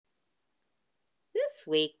this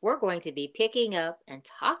week we're going to be picking up and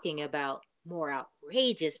talking about more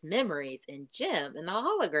outrageous memories in Jim and the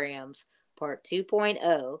Holograms, Part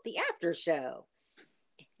 2.0, the after show,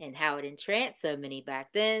 and how it entranced so many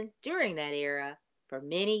back then during that era for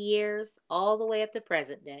many years, all the way up to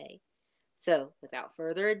present day. So, without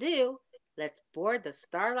further ado, let's board the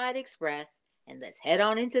Starlight Express and let's head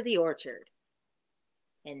on into the orchard.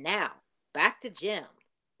 And now, back to Jim.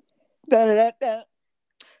 Da, da, da, da.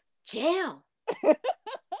 Jim!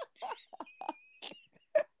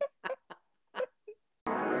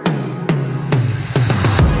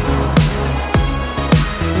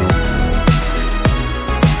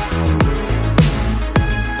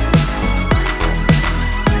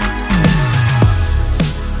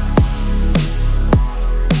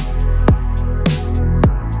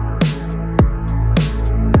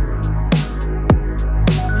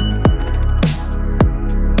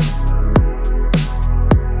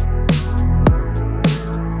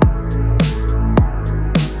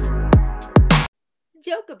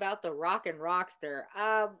 Joke about the Rockin' Rockster.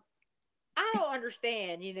 I don't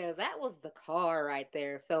understand. That was the car right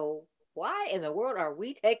there. So why in the world are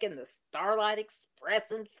we taking the Starlight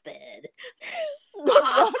Express instead? The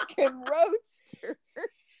Rockin' Roadster.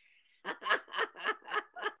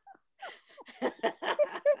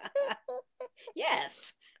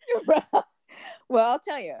 Yes. Well, I'll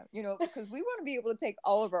tell you, because we want to be able to take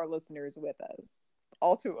all of our listeners with us,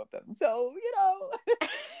 all two of them. So,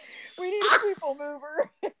 we need a people mover.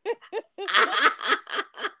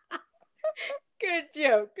 Good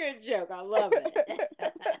joke. I love it.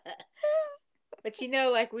 But you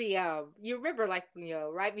remember,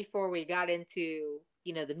 right before we got into,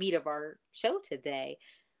 the meat of our show today,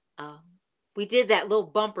 we did that little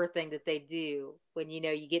bumper thing that they do when,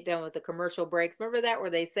 you get done with the commercial breaks. Remember that, where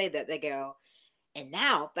they say that they go, and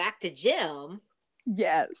now back to Jim.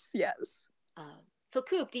 Yes. So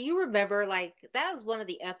Coop, do you remember, that was one of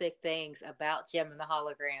the epic things about Jim and the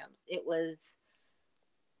Holograms. It was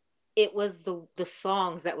the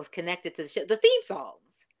songs that was connected to the show, the theme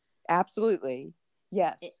songs. Absolutely.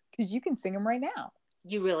 Yes. Because you can sing them right now.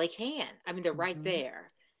 You really can. I mean, they're right there.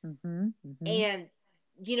 Mm-hmm. And,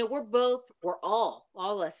 we're all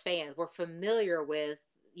us fans, we're familiar with,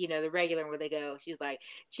 the regular where they go, she was like,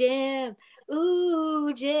 Jim,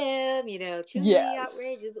 ooh, Jim, truly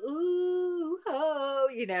outrageous, ooh, ho,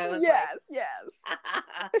 Yes.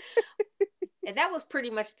 And that was pretty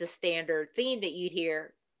much the standard theme that you'd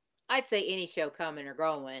hear, I'd say, any show coming or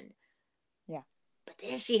going. Yeah. But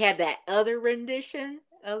then she had that other rendition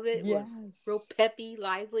of it. Yes. Real peppy,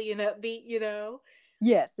 lively, and upbeat,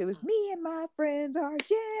 Yes, it was me and my friends are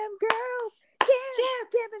Jam girls.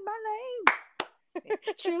 Jam in my lane.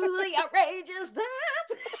 Truly outrageous.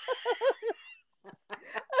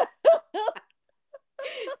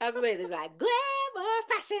 That's what it's like. Glamour,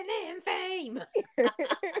 fashion, and fame.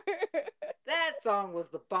 That song was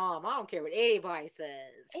the bomb. I don't care what anybody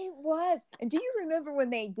says. It was. And do you remember when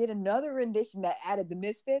they did another rendition that added the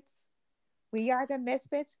Misfits? We are the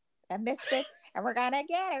Misfits, and we're gonna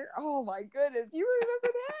get her. Oh my goodness. Do you remember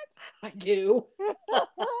that? I do.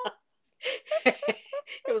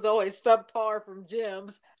 It was always subpar from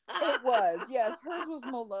Jim's. It was, yes. Hers was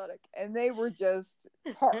melodic, and they were just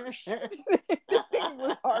harsh. Their singing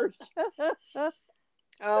was harsh.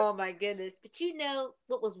 Oh my goodness. But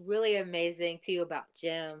what was really amazing too about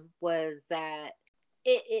Jim was that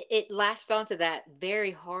it latched onto that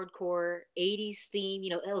very hardcore 80s theme.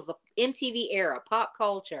 It was the MTV era, pop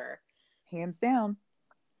culture. Hands down.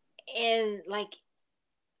 And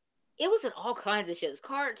it was in all kinds of shows,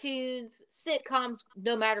 cartoons, sitcoms,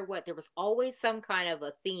 no matter what. There was always some kind of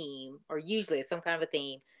a theme, or usually some kind of a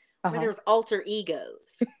theme, where there was alter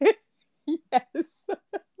egos. Yes.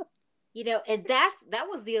 And that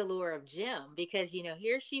was the allure of Jim, because,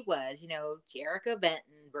 here she was, Jerrica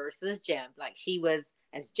Benton versus Jim. She was,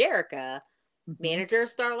 as Jerrica, manager of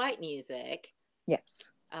Starlight Music.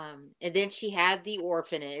 Yes. And then she had the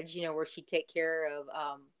orphanage, where she'd take care of,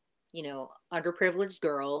 underprivileged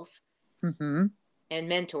girls. Mm-hmm. And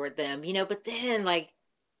mentored them, but then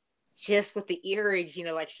just with the earrings,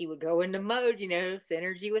 she would go into mode,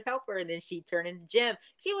 Synergy would help her, and then she'd turn into Jim.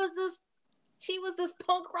 She was this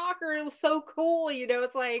punk rocker. It was so cool,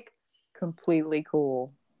 it's completely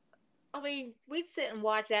cool. I mean, we'd sit and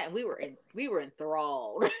watch that, and we were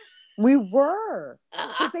enthralled. We were,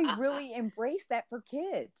 because they really embraced that for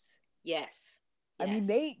kids. Yes. I mean,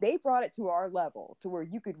 they brought it to our level to where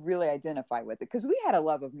you could really identify with it, because we had a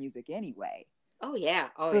love of music anyway. Oh yeah.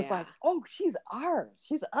 It was like, oh, she's ours,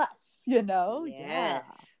 she's us,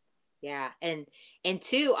 Yes. Yeah. And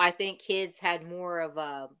two, I think kids had more of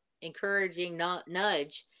a encouraging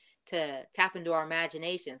nudge to tap into our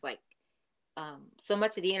imaginations. Like, so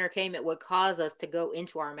much of the entertainment would cause us to go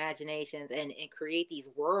into our imaginations and create these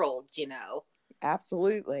worlds, you know.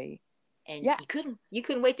 Absolutely. And Yeah. you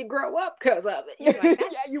couldn't wait to grow up because of it. You're like,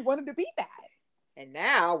 Yeah, you wanted to be that. and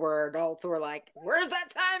now we're adults. We're like, where's that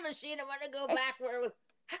time machine? I want to go back where it was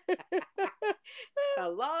a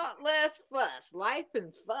lot less fuss, life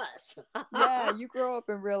and fuss. Yeah, you grow up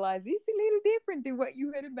and realize it's a little different than what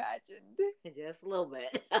you had imagined. Just a little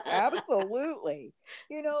bit. Absolutely.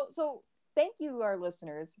 So thank you, our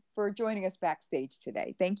listeners, for joining us backstage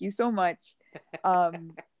today. Thank you so much.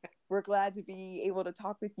 We're glad to be able to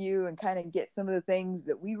talk with you and kind of get some of the things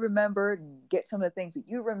that we remembered and get some of the things that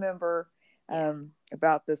you remember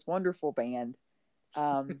about this wonderful band.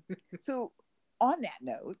 So on that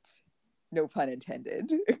note, no pun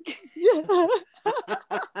intended.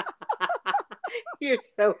 You're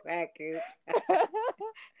so fat, Coop.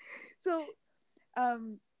 So,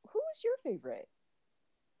 who was your favorite?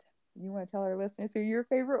 You want to tell our listeners who your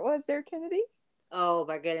favorite was there, Kennedy? Oh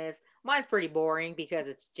my goodness. Mine's pretty boring because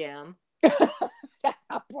it's Jim. That's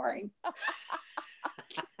not boring.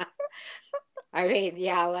 I mean,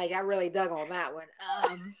 yeah, like I really dug on that one.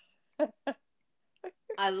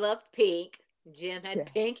 I loved Pink. Jim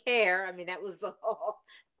had pink hair. I mean, that was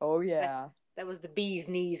oh yeah. That was the bee's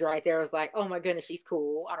knees right there. I was like, oh my goodness, she's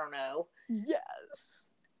cool. I don't know. Yes.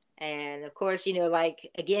 And of course,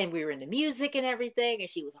 like, again, we were into music and everything, and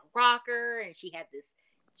she was a rocker, and she had this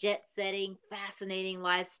jet-setting, fascinating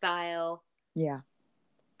lifestyle. Yeah.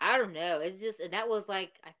 I don't know. It's just, and that was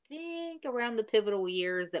like, I think around the pivotal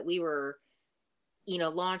years that we were,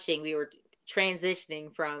 launching, we were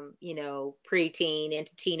transitioning from, preteen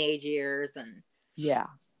into teenage years. And yeah.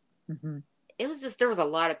 Mm-hmm. It was just, there was a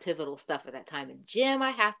lot of pivotal stuff at that time. And Jim,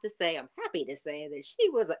 I have to say, I'm happy to say that she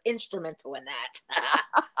was instrumental in that.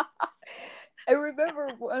 I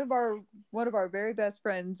remember one of our very best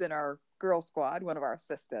friends in our girl squad, one of our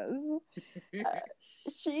sisters,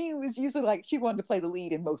 she was usually like, she wanted to play the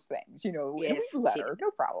lead in most things, Yes, and we let her,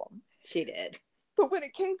 no problem. She did. But when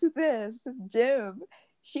it came to this, Jim,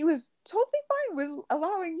 she was totally fine with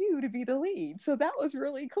allowing you to be the lead. So that was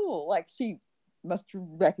really cool. Like, she must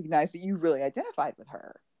recognize that you really identified with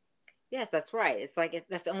her. Yes, that's right. It's like,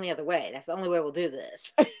 that's the only other way. That's the only way we'll do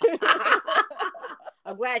this.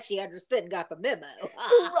 I'm glad she understood and got the memo.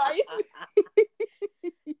 Right.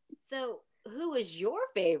 So, who was your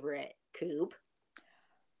favorite, Coop?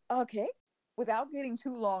 Okay. Without getting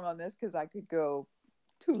too long on this, because I could go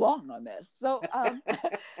too long on this. So,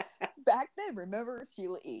 back then, remember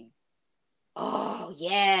Sheila E? Oh,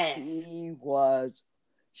 yes.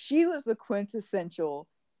 She was a quintessential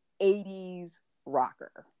 80s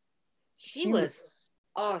rocker. She was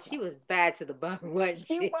awesome. She was bad to the bone, wasn't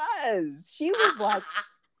she? She was like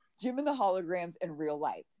Jim and the Holograms in real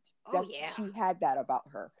life. She had that about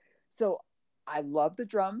her. So I love the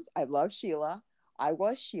drums. I love Sheila. I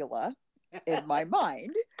was Sheila in my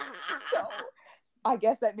mind. So I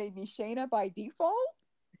guess that made me Shayna by default.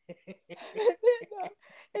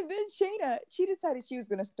 And then Shayna, she decided she was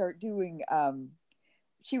going to start doing,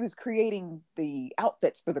 she was creating the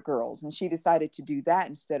outfits for the girls, and she decided to do that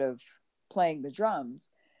instead of playing the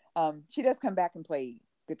drums. She does come back and play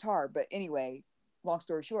guitar, but anyway, long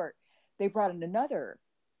story short, they brought in another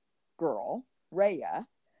girl, Rhea,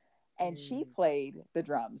 and she played the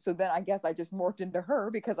drums. So then I guess I just morphed into her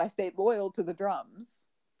because I stayed loyal to the drums.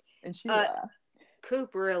 And she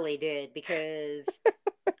Coop really did, because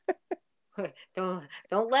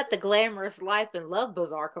don't let the glamorous life and love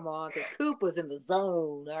bazaar come on, because Coop was in the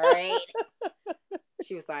zone. All right.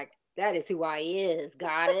 She was like, that is who I is.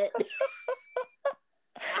 Got it.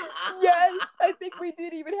 Yes, I think we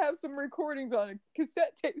did even have some recordings on a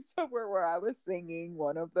cassette tape somewhere where I was singing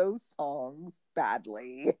one of those songs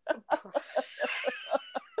badly.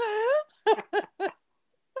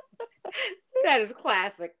 That is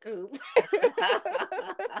classic, Coop.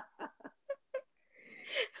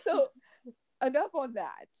 So, enough on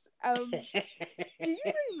that. Do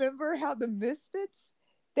you remember how the Misfits,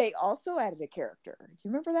 they also added a character? Do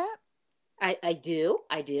you remember that? I do.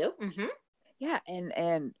 Mm-hmm. Yeah,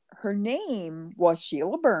 and her name was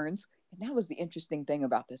Sheila Burns. And that was the interesting thing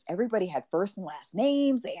about this. Everybody had first and last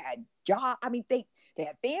names. They had job. I mean, they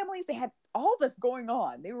had families. They had all this going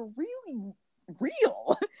on. They were really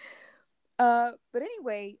real. But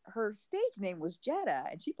anyway, her stage name was Jetta,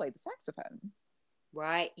 and she played the saxophone.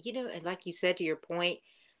 Right. And like you said, to your point,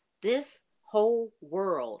 this whole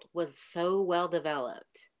world was so well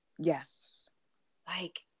developed. Yes.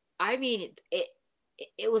 Like, I mean,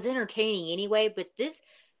 it was entertaining anyway, but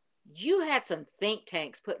You had some think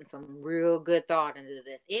tanks putting some real good thought into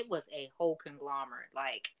this. It was a whole conglomerate.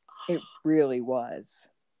 Like, It really was.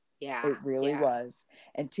 yeah, It really yeah. was.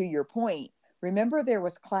 And to your point, remember there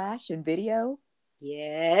was Clash and Video?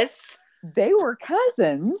 Yes. They were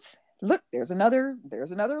cousins. Look, there's another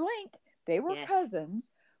link. They were Yes.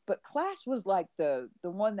 cousins, but Clash was like the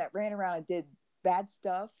one that ran around and did bad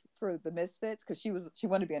stuff for the Misfits because she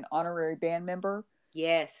wanted to be an honorary band member.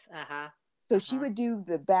 Yes. Uh-huh. So she Uh-huh. would do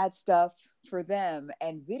the bad stuff for them,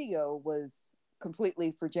 and Video was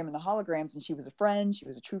completely for Jim and the Holograms, and she was a friend. She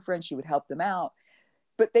was a true friend. She would help them out,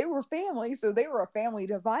 but they were family, so they were a family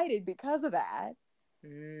divided because of that.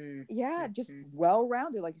 Yeah, just Mm-hmm. well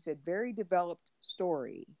rounded, like you said, very developed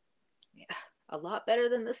story. Yeah. A lot better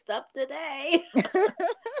than the stuff today.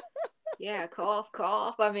 Yeah, cough,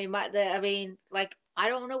 cough. Like I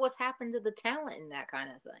don't know what's happened to the talent in that kind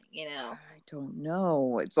of thing, you know. I don't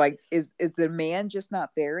know. It's like, It's, is the man just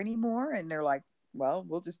not there anymore? And they're like, well,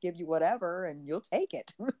 we'll just give you whatever, and you'll take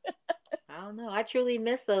it. I don't know. I truly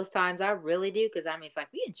miss those times. I really do, because it's like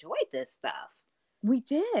we enjoyed this stuff. We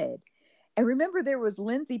did. And remember, there was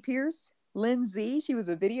Lindsay Pierce, Lindsay. She was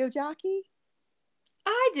a video jockey,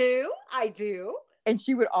 I do. I do. and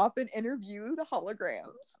she would often interview the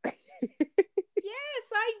holograms. Yes,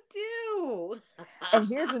 I do. And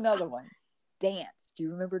here's another one, Dance. Do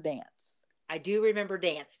you remember Dance? I do remember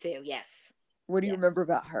Dance too. Yes. What do you remember Yes.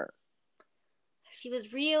 about her? She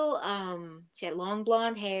was real, she had long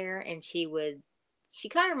blonde hair, and she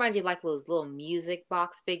kind of reminds you of like those little music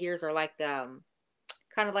box figures, or like kind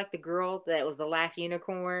of like the girl that was the last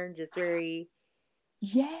unicorn, just very,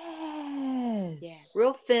 yeah, Yes.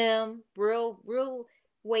 real femme, real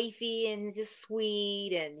wafy and just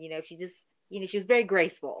sweet, and she was very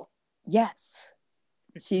graceful. Yes.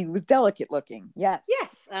 She was delicate looking. Yes.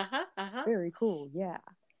 Yes. Uh-huh. Uh-huh. Very cool. Yeah.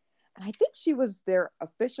 And I think she was their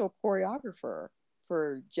official choreographer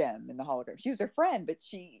for Jem and the hologram. She was their friend, but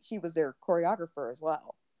she was their choreographer as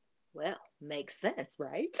well. Well, makes sense,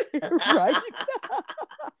 right? Right?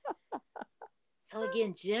 So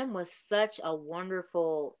again, Jim was such a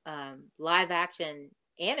wonderful live action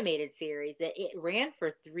animated series that it ran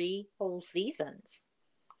for 3 whole seasons.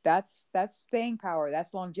 That's staying power.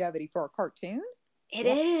 That's longevity for a cartoon. It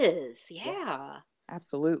Yeah. is, Yeah. yeah.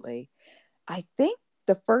 Absolutely. I think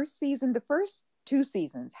the first 2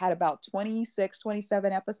 seasons had about 26,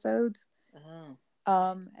 27 episodes. Oh,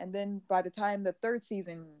 And then by the time the third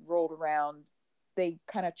season rolled around, they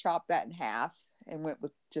kind of chopped that in half and went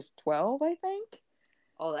with just 12, I think.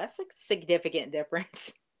 oh, that's a significant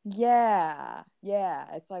difference. Yeah.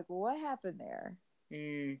 Yeah. It's like, what happened there?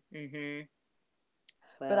 Mm-hmm.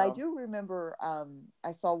 But I Well, do remember,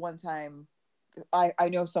 I saw one time, I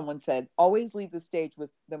know someone said, always leave the stage with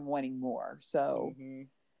them wanting more. So, mm-hmm.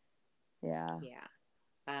 yeah.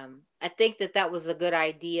 Yeah. I think that was a good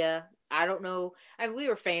idea. I don't know. I mean, we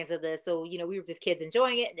were fans of this, so we were just kids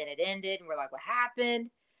enjoying it, and then it ended, and we're like, "What happened?"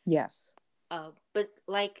 Yes. But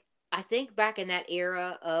like, I think back in that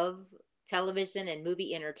era of television and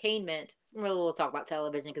movie entertainment, we'll talk about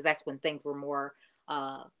television because that's when things were more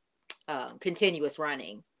uh, continuous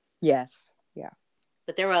running. Yes. Yeah.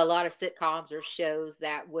 But there were a lot of sitcoms or shows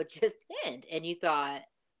that would just end, and you thought,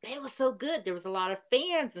 "Man, it was so good. There was a lot of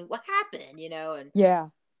fans, and what happened?" And Yeah.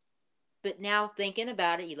 but now thinking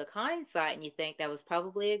about it, you look hindsight and you think that was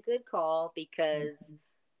probably a good call, because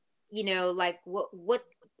Mhm. like what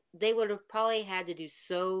they would have probably had to do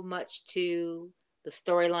so much to the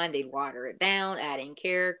storyline. They'd water it down, adding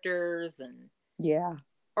characters and Yeah.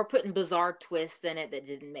 or putting bizarre twists in it that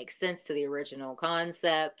didn't make sense to the original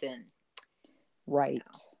concept. And you Right.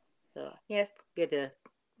 know so yeah, it's good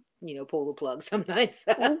to pull the plug sometimes.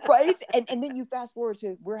 Right. And then you fast forward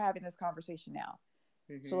to we're having this conversation now.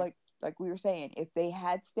 So Hmm. like we were saying, if they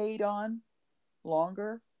had stayed on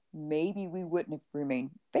longer, maybe we wouldn't have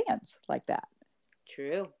remained fans like that.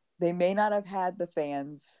 True. They may not have had the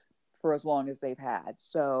fans for as long as they've had.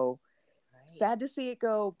 So Right. sad to see it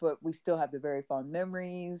go, but we still have the very fond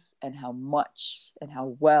memories and how much and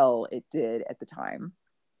how well it did at the time.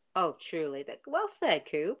 Oh, truly. Well said,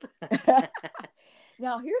 Coop.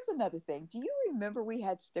 Now, here's another thing. Do you remember we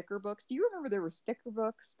had sticker books? Do you remember there were sticker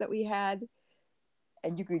books that we had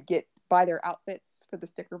and you could buy their outfits for the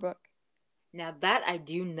sticker book? Now that I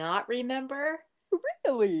do not remember.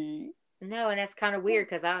 Really? No, and that's kind of weird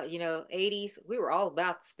because 80s, we were all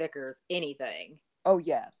about the stickers, anything. Oh,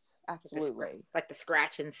 yes, Like absolutely. like the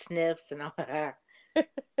scratch and sniffs and all that.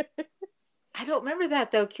 I don't remember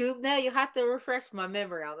that though, Cube. Now you have to refresh my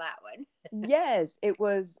memory on that one. Yes, it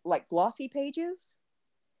was like glossy pages,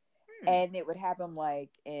 Hmm. and it would have them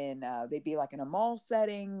like they'd be like in a mall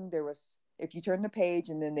setting. if you turn the page,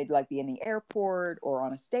 and then they'd like be in the airport or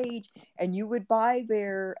on a stage, and you would buy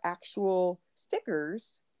their actual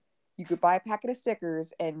stickers. You could buy a packet of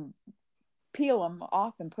stickers and peel them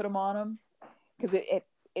off and put them on them, because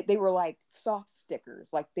they were like soft stickers,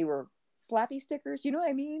 like they were flappy stickers. You know what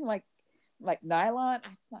I mean? Like nylon,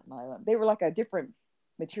 not nylon. They were like a different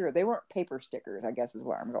material. They weren't paper stickers, I guess is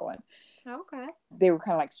where I'm going. Okay. They were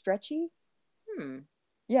kind of like stretchy. Hmm.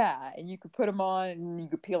 Yeah, and you could put them on and you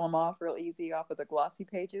could peel them off real easy off of the glossy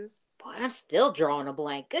pages. Boy, I'm still drawing a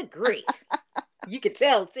blank. Good grief. You could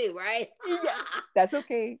tell too, right? Yes, that's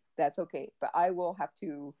okay. That's okay. But I will have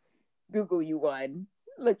to Google you one,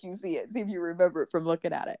 let you see it, see if you remember it from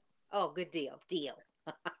looking at it. Oh, good deal. Deal.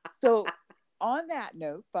 So, on that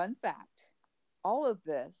note, fun fact, all of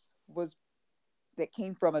this that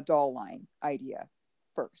came from a doll line idea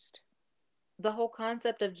first. The whole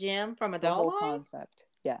concept of Jim from a The doll whole line? concept,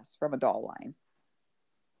 yes, from a doll line.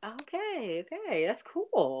 Okay, that's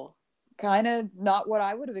cool. Kind of not what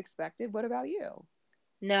I would have expected. What about you?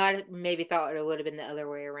 No, I maybe thought it would have been the other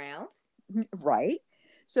way around. Right.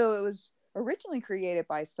 So it was originally created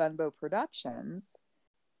by Sunbow Productions,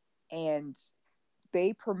 and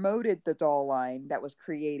they promoted the doll line that was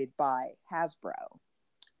created by Hasbro.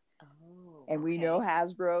 Oh, and we know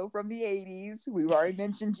Hasbro from the 80s. We've already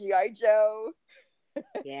mentioned G.I. Joe.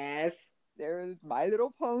 Yes. There's My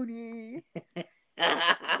Little Pony.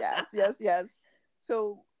 Yes.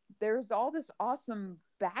 So there's all this awesome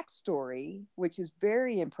backstory, which is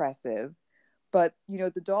very impressive. But,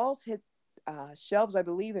 the dolls hit shelves, I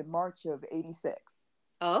believe, in March of 86.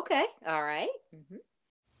 Oh, okay. All right. Mm-hmm.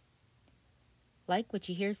 Like what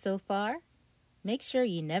you hear so far? Make sure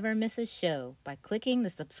you never miss a show by clicking the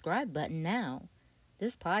subscribe button now.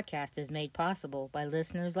 This podcast is made possible by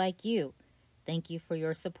listeners like you. Thank you for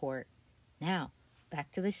your support. Now, back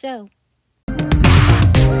to the show.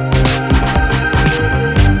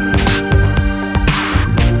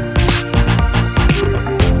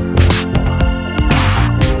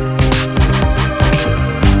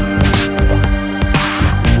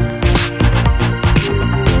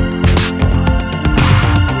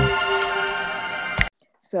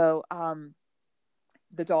 So,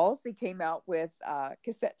 the dolls, they came out with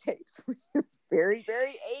cassette tapes, which is very,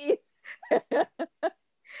 very 80s.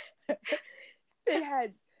 They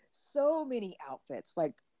had so many outfits,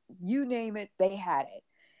 like you name it, they had it.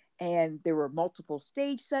 And there were multiple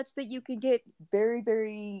stage sets that you could get, very,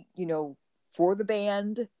 very, for the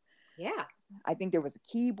band. Yeah. I think there was a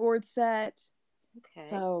keyboard set. Okay.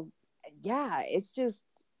 So, yeah, it's just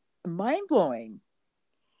mind-blowing.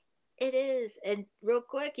 It is. And real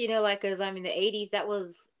quick, because the 80s, that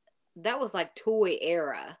was like toy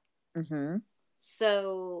era. Mm-hmm.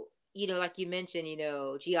 So, like you mentioned,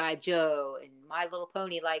 G.I. Joe and My Little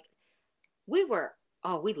Pony, like we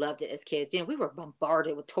loved it as kids. We were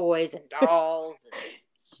bombarded with toys and dolls. And,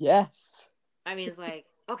 yes. It's like,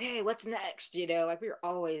 okay, what's next? Like we were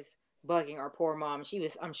always bugging our poor mom.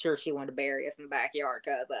 I'm sure she wanted to bury us in the backyard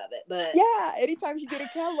because of it. But yeah, anytime she get a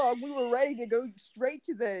catalog, we were ready to go straight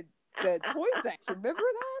to the toy section. Remember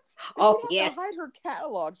that? Oh, she'd have yes. to hide her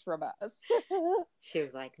catalogs from us. She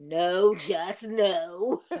was like, no, just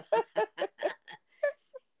no. But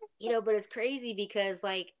it's crazy because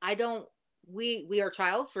we are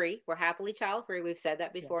child free. We're happily child free. We've said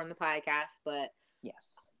that before in the podcast, but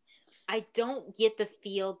yes, I don't get the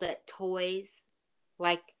feel that toys,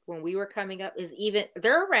 like when we were coming up,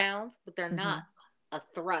 they're around, but they're not a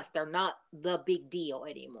thrust. They're not the big deal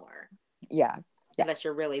anymore. Yeah. Unless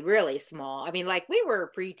you're really, really small. We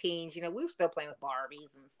were preteens, we were still playing with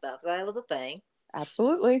Barbies and stuff. So that was a thing.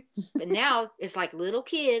 Absolutely. But now it's like little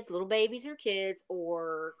kids, little babies or kids,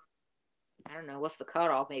 or I don't know, what's the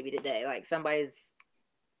cutoff maybe today? Like somebody's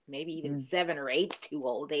maybe even 7 or 8's too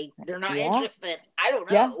old. They're not interested. I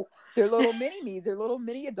don't know. Yeah. They're little mini-me's. They're little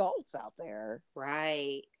mini adults out there.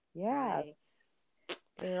 Right. Yeah. Right.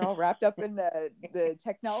 They're all wrapped up in the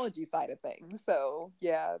technology side of things. So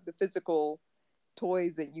yeah, the physical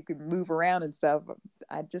toys that you can move around and stuff,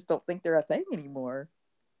 I just don't think they're a thing anymore.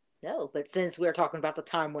 No, but since we're talking about the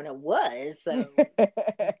time when it was, so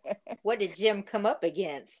what did Jim come up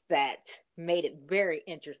against that made it very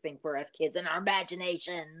interesting for us kids in our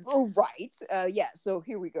imaginations? Oh, right. Yeah, so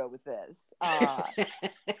here we go with this.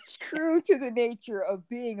 True to the nature of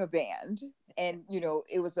being a band, and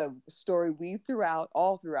it was a story weaved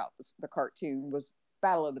all throughout the cartoon, was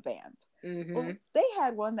Battle of the Bands. Mm-hmm. Well, they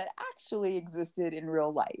had one that actually existed in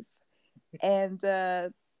real life, and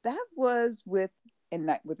that was within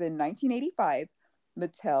 1985.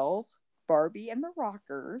 Mattel's Barbie and the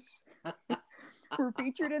Rockers were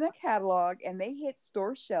featured in a catalog, and they hit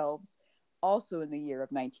store shelves also in the year of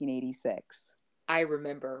 1986. I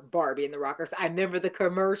remember Barbie and the Rockers. I remember the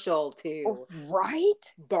commercial Oh, too.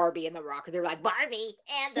 right? Barbie and the Rockers. They're like, Barbie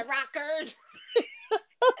and the Rockers.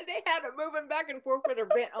 And they had them moving back and forth with their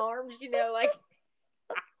bent arms, like.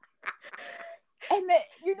 And that,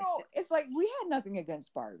 it's like we had nothing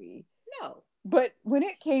against Barbie. No. But when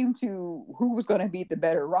it came to who was going to be the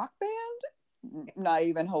better rock band, not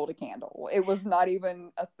even hold a candle. It was not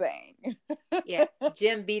even a thing. Yeah,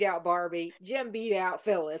 Jim beat out Barbie. Jim beat out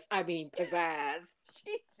Phyllis. I mean, pizzazz.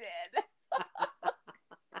 She did.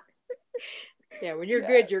 Yeah, when you're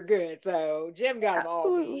good, you're good. So Jim got them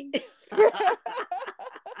all beat.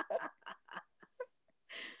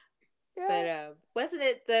 But wasn't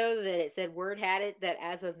it though that it said word had it that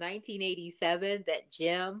as of 1987 that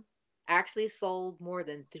Jim actually sold more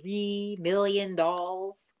than 3 million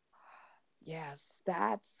dolls? Yes,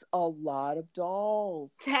 that's a lot of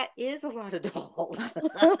dolls. That is a lot of dolls.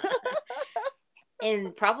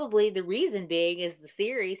 And probably the reason being is the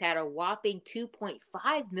series had a whopping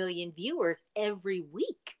 2.5 million viewers every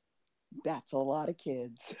week. That's a lot of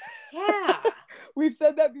kids. Yeah. We've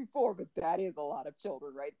said that before, but that is a lot of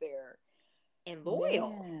children right there. And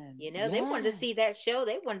loyal. Man, They wanted to see that show.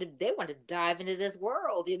 They wanted to dive into this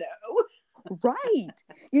world, Right.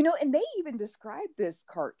 And they even described this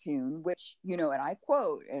cartoon, which, and I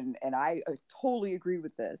quote, and I totally agree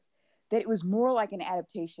with this, that it was more like an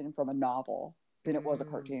adaptation from a novel than it was a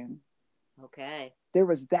cartoon. Okay. There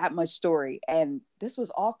was that much story. And this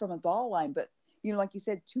was all from a doll line. But, like you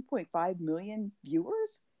said, 2.5 million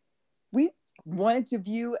viewers. We wanted to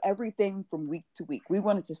view everything from week to week. We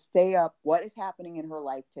wanted to stay up what is happening in her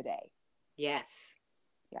life today. Yes.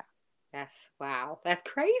 Yeah. Wow. That's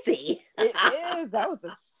crazy. It is. That was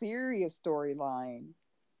a serious storyline.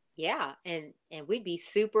 Yeah. And we'd be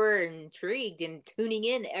super intrigued and tuning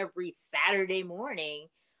in every Saturday morning,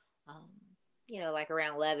 like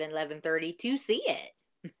around 11:30 to see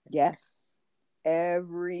it. Yes.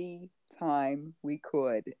 Every time we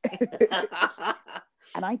could.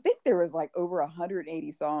 And I think there was like over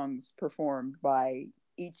 180 songs performed by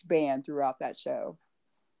each band throughout that show.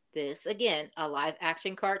 This, again, a live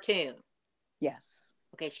action cartoon. Yes.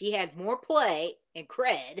 Okay, she had more play and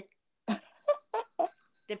cred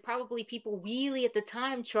than probably people really at the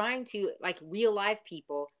time trying to, like real life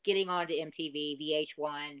people, getting onto MTV,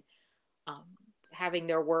 VH1, having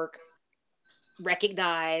their work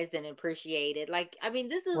recognized and appreciated. Like, I mean,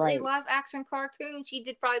 this is a live action cartoon. She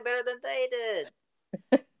did probably better than they did.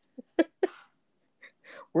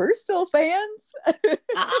 We're still fans.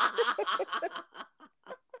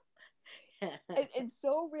 And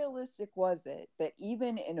so realistic was it that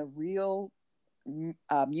even in a real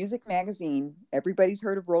music magazine, everybody's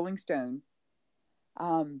heard of Rolling Stone,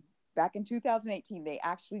 back in 2018, they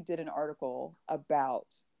actually did an article about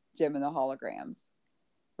Jim and the Holograms,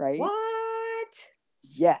 right? What?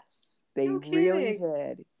 Yes, they really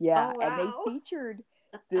did. Yeah. Oh, wow. And they featured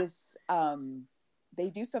this, they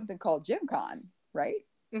do something called JimCon, right?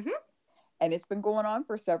 Mm-hmm. And it's been going on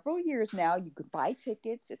for several years now. You can buy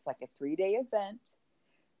tickets. It's like a 3-day event.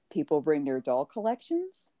 People bring their doll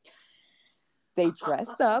collections. They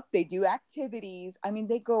dress up. They do activities. I mean,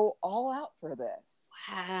 they go all out for this.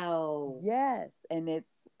 Wow. Yes. And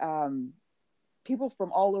it's people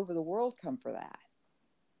from all over the world come for that.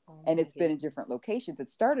 Oh, and it's been in different locations. It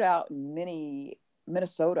started out in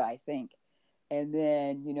Minnesota, I think. And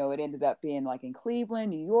then, it ended up being like in Cleveland,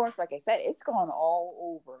 New York. Like I said, it's gone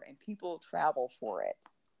all over and people travel for it.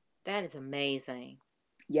 That is amazing.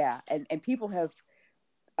 Yeah. And people have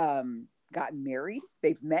gotten married.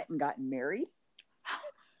 They've met and gotten married.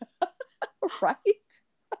 Right?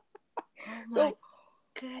 Oh my so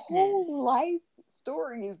goodness. Whole life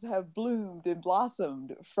stories have bloomed and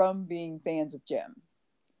blossomed from being fans of Jim.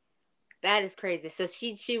 That is crazy. So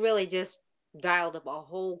she really just dialed up a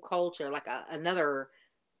whole culture, like another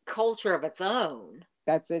culture of its own.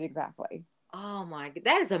 That's it, exactly. Oh my god,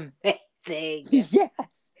 that is amazing.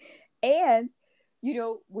 Yes. And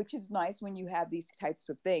which is nice when you have these types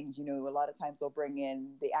of things. A lot of times they'll bring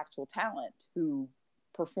in the actual talent who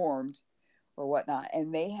performed or whatnot,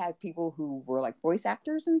 and they had people who were like voice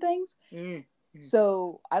actors and things. Mm-hmm.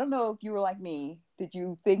 So I don't know if you were like me. Did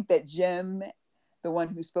you think that Jim, the one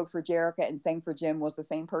who spoke for Jerrica and sang for Jim, was the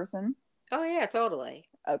same person? Oh yeah, totally.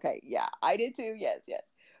 Okay, yeah, I did too. Yes.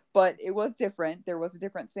 But it was different. There was a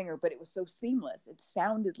different singer, but it was so seamless. It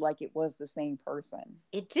sounded like it was the same person.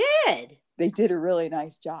 It did. They did a really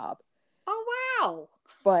nice job. Oh, wow.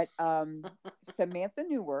 But Samantha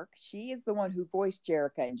Newark, she is the one who voiced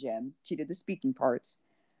Jerrica and Jim. She did the speaking parts.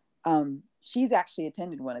 She's actually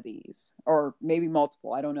attended one of these, or maybe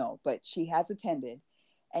multiple, I don't know. But she has attended.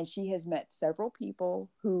 And she has met several people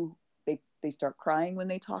who they start crying when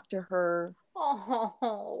they talk to her.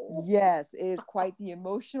 Oh. Yes, it is quite the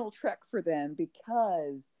emotional trek for them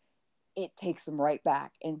because it takes them right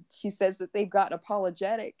back. And she says that they've gotten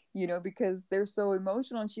apologetic, because they're so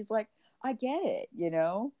emotional. And she's like, I get it,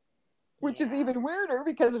 which is Yeah. even weirder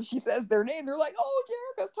because if she says their name, they're like, oh,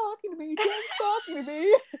 Jerrica's talking to me. Jim's talking to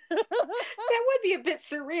me. That would be a bit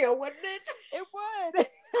surreal, wouldn't it? It would.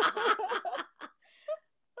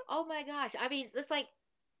 Oh my gosh. I mean, it's like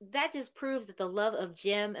that just proves that the love of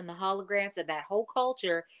Jim and the holograms and that whole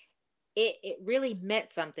culture, it really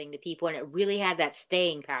meant something to people and it really had that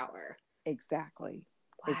staying power. Exactly.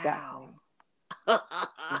 Wow. Exactly.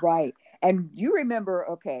 Right. And you remember,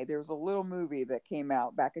 okay, there was a little movie that came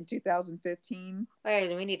out back in 2015.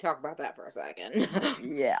 Hey, we need to talk about that for a second.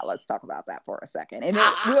 Yeah, let's talk about that for a second. And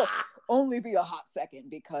it will only be a hot second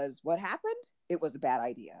because what happened? It was a bad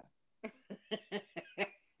idea.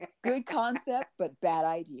 Good concept, but bad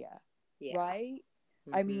idea. Yeah. Right?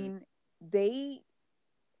 Mm-hmm. I mean,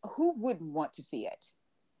 who wouldn't want to see it?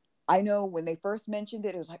 I know when they first mentioned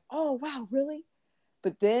it, it was like, oh, wow, really?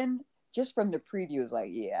 But then just from the preview, it was like,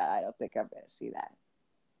 yeah, I don't think I'm going to see that.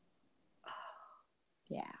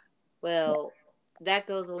 Yeah. Well, that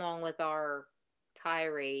goes along with our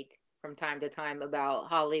tirade from time to time about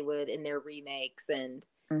Hollywood and their remakes. And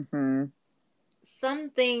some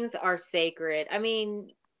things are sacred. I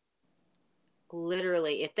mean,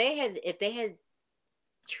 literally, if they had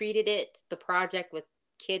treated the project with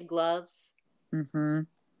kid gloves,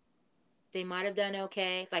 they might have done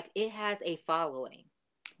okay. Like, it has a following.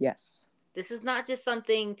 Yes. This is not just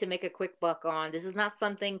something to make a quick buck on. This is not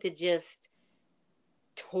something to just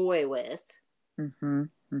toy with. No,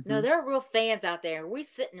 there are real fans out there. We're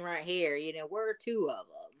sitting right here. We're two of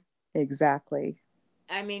them. Exactly.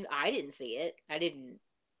 I mean, I didn't see it.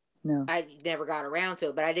 No. I never got around to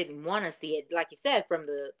it, but I didn't want to see it. Like you said, from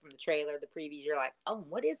the trailer, the previews, you're like, oh,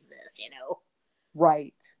 what is this?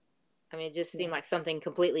 Right. I mean, it just seemed like something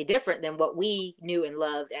completely different than what we knew and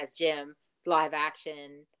loved as Jim live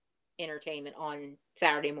action entertainment on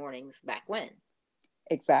Saturday mornings back when.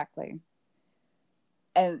 Exactly.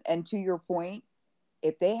 And to your point,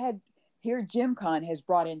 if they had here, Jim Con has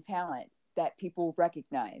brought in talent that people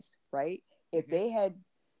recognize, right? If they had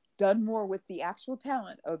done more with the actual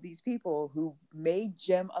talent of these people who made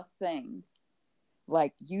Jim a thing,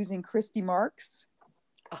 like using Christy Marks.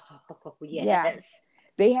 Oh, yes.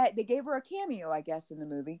 Yeah. They gave her a cameo, I guess, in the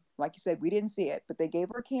movie. Like you said, we didn't see it, but they gave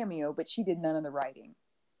her a cameo, but she did none of the writing.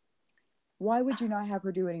 Why would you not have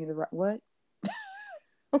her do any of the what?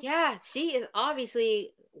 Yeah, she is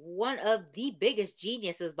obviously one of the biggest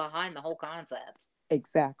geniuses behind the whole concept.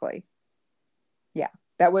 Exactly. Yeah,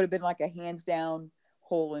 that would have been like a hands down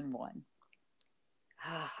hole in one.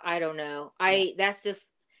 I don't know.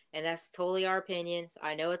 That's totally our opinions.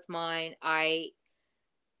 I know it's mine. I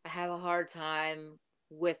have a hard time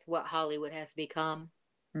with what Hollywood has become.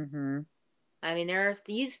 I mean,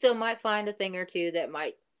 you still might find a thing or two that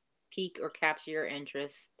might pique or capture your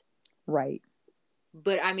interest. Right.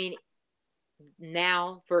 But I mean,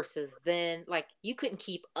 now versus then, like, you couldn't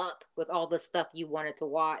keep up with all the stuff you wanted to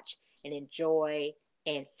watch and enjoy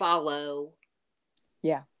and follow.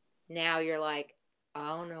 Yeah. Now you're like, I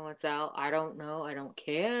don't know what's out. I don't know. I don't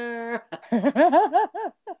care.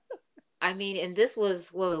 I mean, and this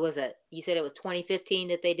was, what was it? You said it was 2015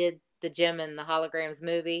 that they did the Jim and the Holograms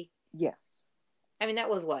movie? Yes. I mean, that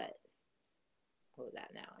was what? What was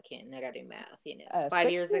that now? I gotta do math,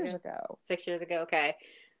 5 years ago? 6 years ago? Okay.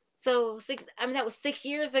 So that was 6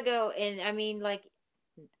 years ago. And I mean, like,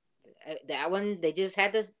 that one, they just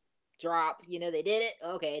had to drop, they did it.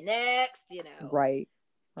 Okay, next, Right.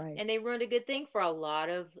 Right. And they ruined a good thing for a lot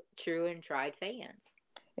of true and tried fans.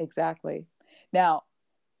 Exactly. Now,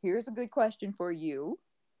 here's a good question for you,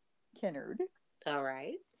 Kennard. All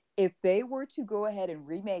right. If they were to go ahead and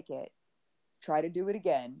remake it, try to do it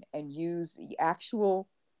again, and use the actual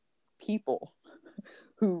people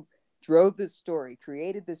who drove this story,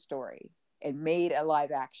 created this story, and made a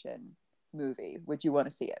live action movie, would you want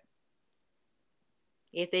to see it?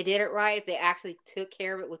 If they did it right, if they actually took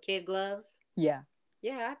care of it with kid gloves? Yeah.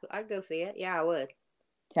 Yeah, I'd go see it. Yeah, I would.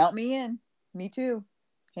 Count me in. Me too.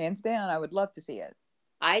 Hands down, I would love to see it.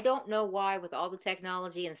 I don't know why, with all the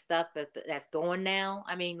technology and stuff that's going now.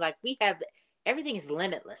 I mean, like, everything is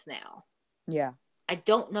limitless now. Yeah. I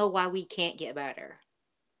don't know why we can't get better.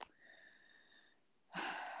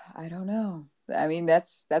 I don't know. I mean,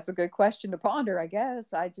 that's a good question to ponder, I guess.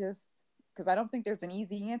 Because I don't think there's an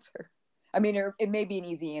easy answer. I mean, it may be an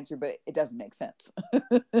easy answer, but it doesn't make sense.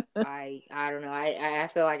 I don't know. I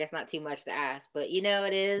feel like it's not too much to ask, but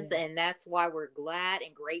it is, Yeah. and that's why we're glad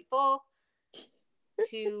and grateful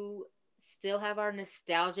to still have our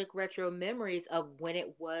nostalgic retro memories of when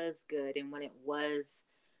it was good and when it was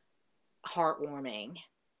heartwarming.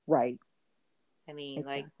 Right. I mean,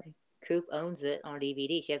 like Exactly. Coop owns it on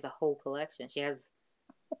DVD. She has a whole collection. She has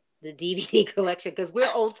the DVD collection because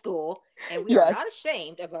we're old school and we are not Yes.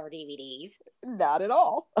 ashamed of our DVDs. Not at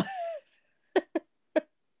all.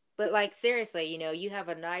 But like seriously, you have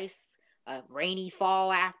a nice rainy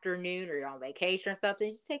fall afternoon or you're on vacation or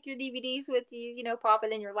something, just take your DVDs with you, pop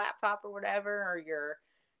it in your laptop or whatever or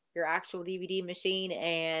your actual DVD machine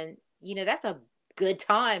and that's a good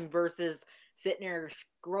time versus sitting there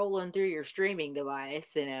scrolling through your streaming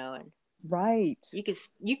device, and Right.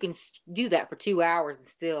 you can do that for 2 hours and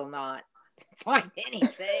still not find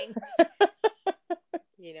anything.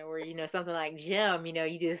 Where something like Jim,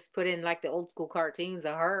 you just put in like the old school cartoons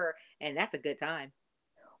of her, and that's a good time.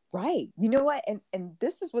 Right. You know what? And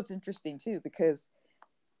this is what's interesting too, because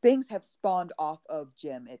things have spawned off of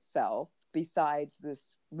Jim itself, besides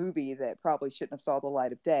this movie that probably shouldn't have saw the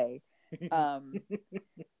light of day. Um,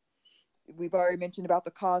 we've already mentioned about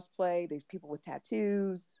the cosplay. There's people with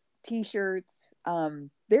tattoos, t-shirts.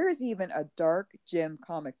 There is even a Dark Jim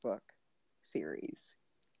comic book series.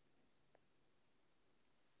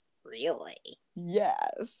 Really?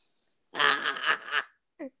 Yes.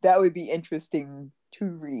 That would be interesting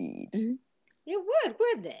to read. It would,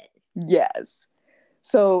 wouldn't it? Yes.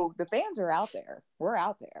 So the fans are out there. We're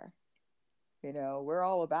out there. We're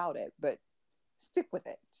all about it, but stick with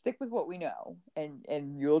it. Stick with what we know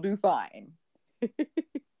and you'll do fine.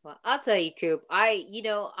 Well, I'll tell you, Coop.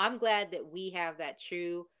 I'm glad that we have that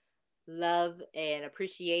true love and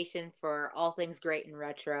appreciation for all things great and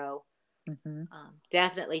retro. Mm-hmm.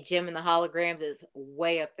 Definitely, Jim and the Holograms is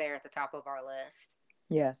way up there at the top of our list.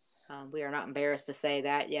 Yes. We are not embarrassed to say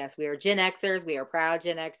that. Yes, we are Gen Xers. We are proud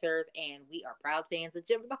Gen Xers, and we are proud fans of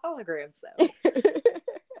Jim and the Holograms. So,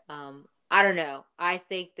 I don't know. I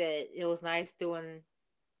think that it was nice doing,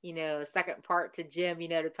 a second part to Jim,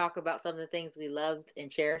 to talk about some of the things we loved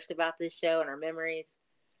and cherished about this show and our memories.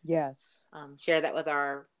 Yes. Share that with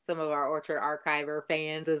some of our Orchard Archiver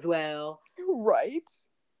fans as well. Right.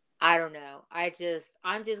 I don't know. I'm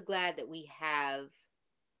just glad that we have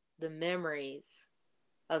the memories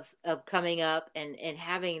of coming up and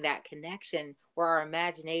having that connection where our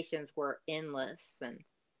imaginations were endless, and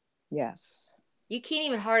yes, you can't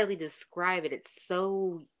even hardly describe it. It's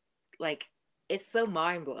so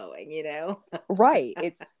mind-blowing. right.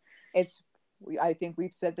 It's I think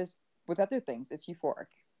we've said this with other things. It's euphoric.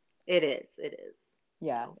 It is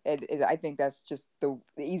Yeah, I think that's just the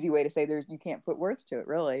easy way to say you can't put words to it,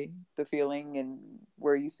 really. The feeling and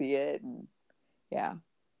where you see it, and yeah.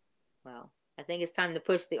 Well, I think it's time to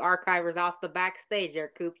push the archivers off the backstage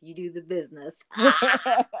there, Coop. You do the business.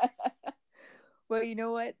 Well, you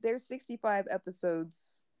know what? There's 65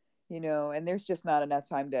 episodes, and there's just not enough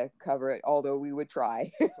time to cover it, although we would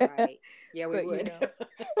try. Right. Yeah, we But, would.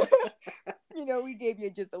 We gave you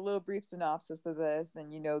just a little brief synopsis of this,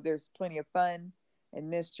 and, there's plenty of fun and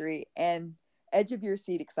mystery and edge of your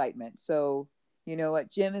seat excitement. So, you know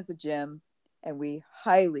what? Jim is a gem, and we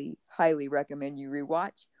highly, highly recommend you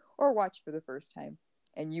rewatch or watch for the first time,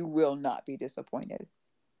 and you will not be disappointed.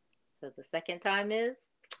 So the second time is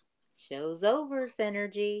show's over,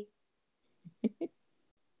 Synergy.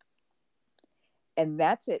 And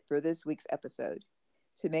that's it for this week's episode.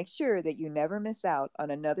 To make sure that you never miss out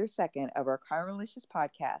on another second of our Chimeralicious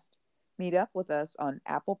podcast, meet up with us on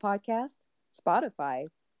Apple Podcast, Spotify,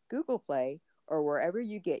 Google Play, or wherever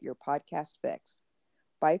you get your podcast fix.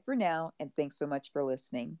 Bye for now, and thanks so much for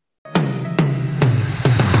listening.